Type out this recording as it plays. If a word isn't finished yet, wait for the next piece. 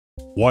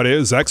What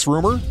is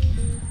XRumer?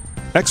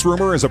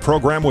 XRumer is a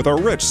program with a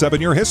rich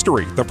 7-year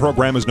history. The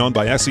program is known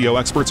by SEO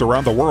experts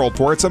around the world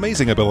for its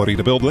amazing ability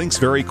to build links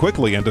very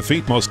quickly and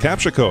defeat most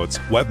CAPTCHA codes.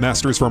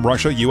 Webmasters from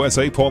Russia,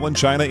 USA, Poland,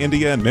 China,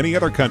 India, and many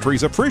other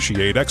countries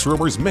appreciate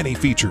XRumer's many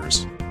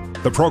features.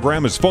 The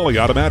program is fully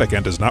automatic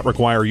and does not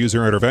require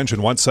user intervention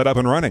once set up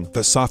and running.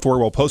 The software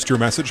will post your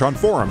message on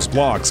forums,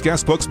 blogs,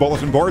 guestbooks,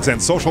 bulletin boards,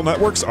 and social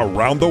networks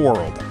around the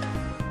world.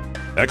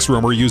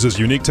 XRumer uses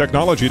unique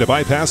technology to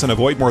bypass and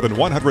avoid more than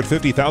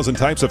 150,000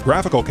 types of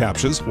graphical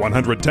CAPTCHAs,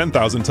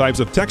 110,000 types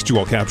of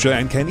textual CAPTCHA,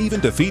 and can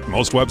even defeat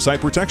most website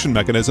protection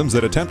mechanisms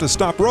that attempt to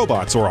stop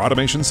robots or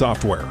automation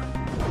software.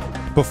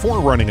 Before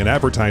running an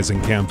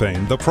advertising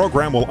campaign, the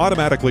program will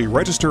automatically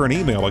register an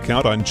email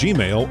account on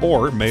Gmail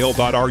or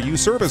mail.ru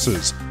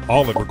services.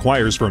 All it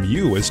requires from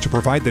you is to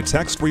provide the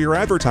text for your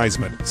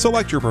advertisement,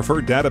 select your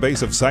preferred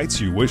database of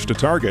sites you wish to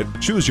target,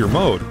 choose your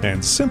mode,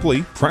 and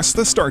simply press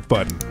the Start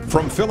button.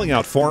 From filling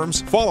out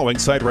forms, following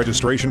site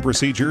registration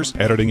procedures,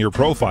 editing your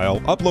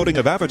profile, uploading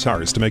of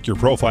avatars to make your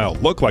profile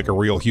look like a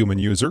real human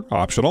user,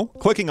 optional,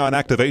 clicking on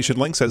activation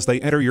links as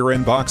they enter your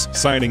inbox,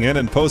 signing in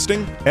and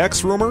posting,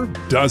 XRumer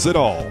does it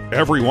all.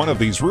 Every one of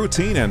these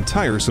routine and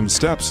tiresome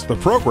steps the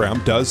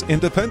program does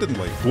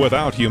independently,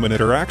 without human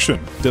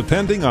interaction.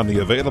 Depending on the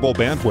available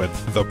bandwidth,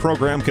 the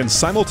program can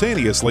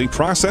simultaneously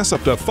process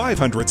up to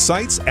 500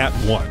 sites at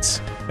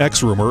once.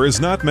 XRumer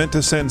is not meant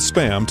to send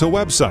spam to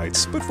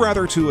websites, but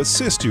rather to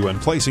assist you in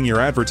placing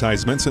your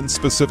advertisements in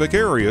specific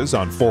areas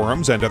on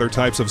forums and other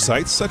types of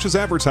sites such as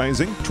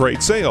advertising,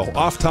 trade sale,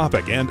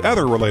 off-topic, and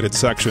other related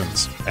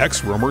sections.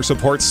 XRumer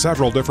supports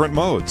several different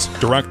modes: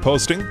 direct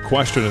posting,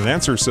 question and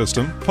answer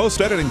system,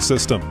 post-editing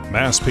system,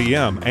 mass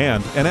PM,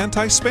 and an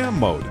anti-spam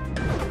mode.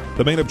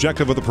 The main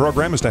objective of the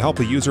program is to help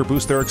the user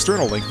boost their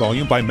external link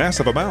volume by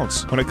massive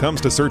amounts. When it comes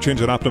to search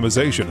engine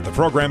optimization, the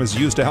program is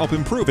used to help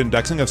improve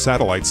indexing of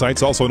satellite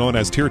sites, also known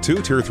as Tier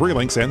 2, Tier 3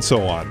 links, and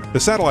so on. The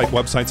satellite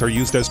websites are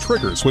used as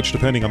triggers, which,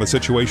 depending on the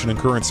situation in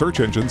current search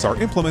engines, are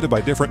implemented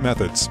by different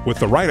methods. With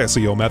the right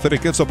SEO method,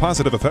 it gives a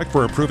positive effect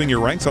for improving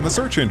your ranks on the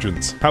search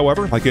engines.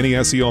 However, like any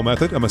SEO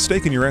method, a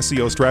mistake in your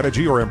SEO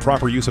strategy or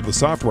improper use of the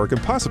software can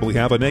possibly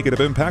have a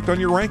negative impact on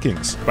your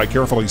rankings. By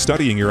carefully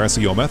studying your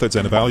SEO methods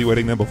and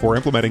evaluating them before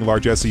implementing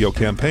large SEO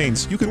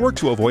campaigns, you can work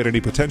to avoid any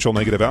potential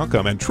negative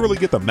outcome and truly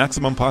get the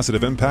maximum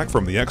positive impact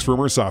from the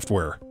XRumer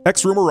software.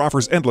 XRumer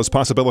offers endless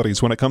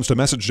possibilities when it comes to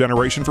message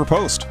generation for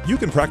post. You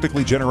can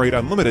practically generate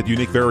unlimited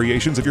unique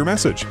variations of your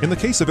message. In the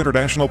case of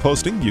international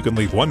posting, you can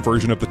leave one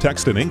version of the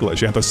text in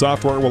English and the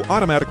software will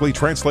automatically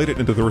translate it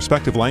into the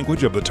respective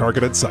language of the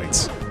targeted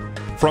sites.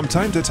 From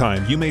time to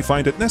time, you may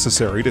find it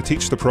necessary to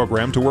teach the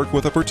program to work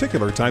with a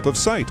particular type of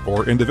site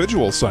or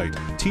individual site.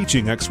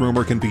 Teaching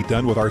XRumer can be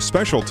done with our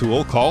special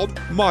tool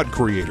called Mod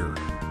Creator.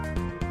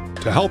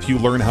 To help you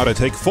learn how to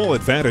take full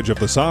advantage of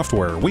the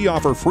software, we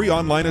offer free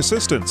online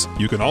assistance.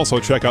 You can also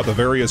check out the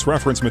various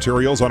reference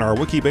materials on our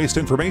wiki-based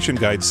information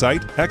guide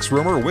site,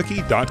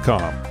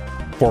 xrumerwiki.com.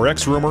 For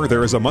XRumer,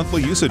 there is a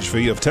monthly usage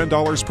fee of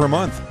 $10 per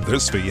month.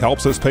 This fee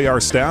helps us pay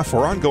our staff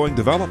for ongoing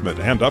development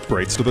and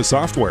upgrades to the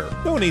software.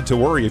 No need to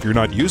worry if you're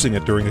not using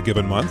it during a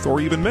given month or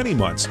even many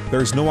months.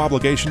 There's no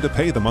obligation to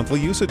pay the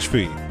monthly usage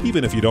fee.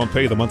 Even if you don't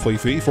pay the monthly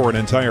fee for an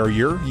entire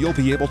year, you'll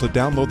be able to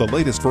download the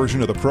latest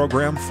version of the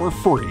program for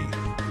free.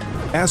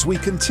 As we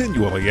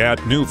continually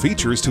add new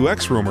features to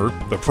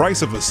XRumer, the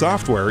price of the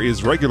software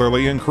is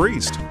regularly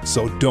increased.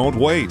 So don't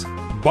wait.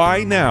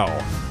 Buy now!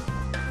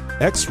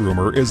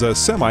 XRumer is a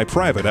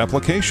semi-private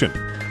application.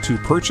 To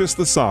purchase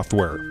the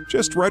software,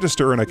 just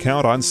register an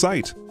account on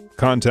site,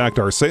 contact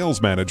our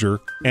sales manager,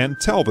 and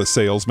tell the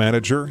sales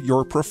manager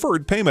your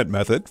preferred payment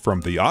method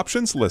from the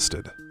options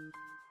listed.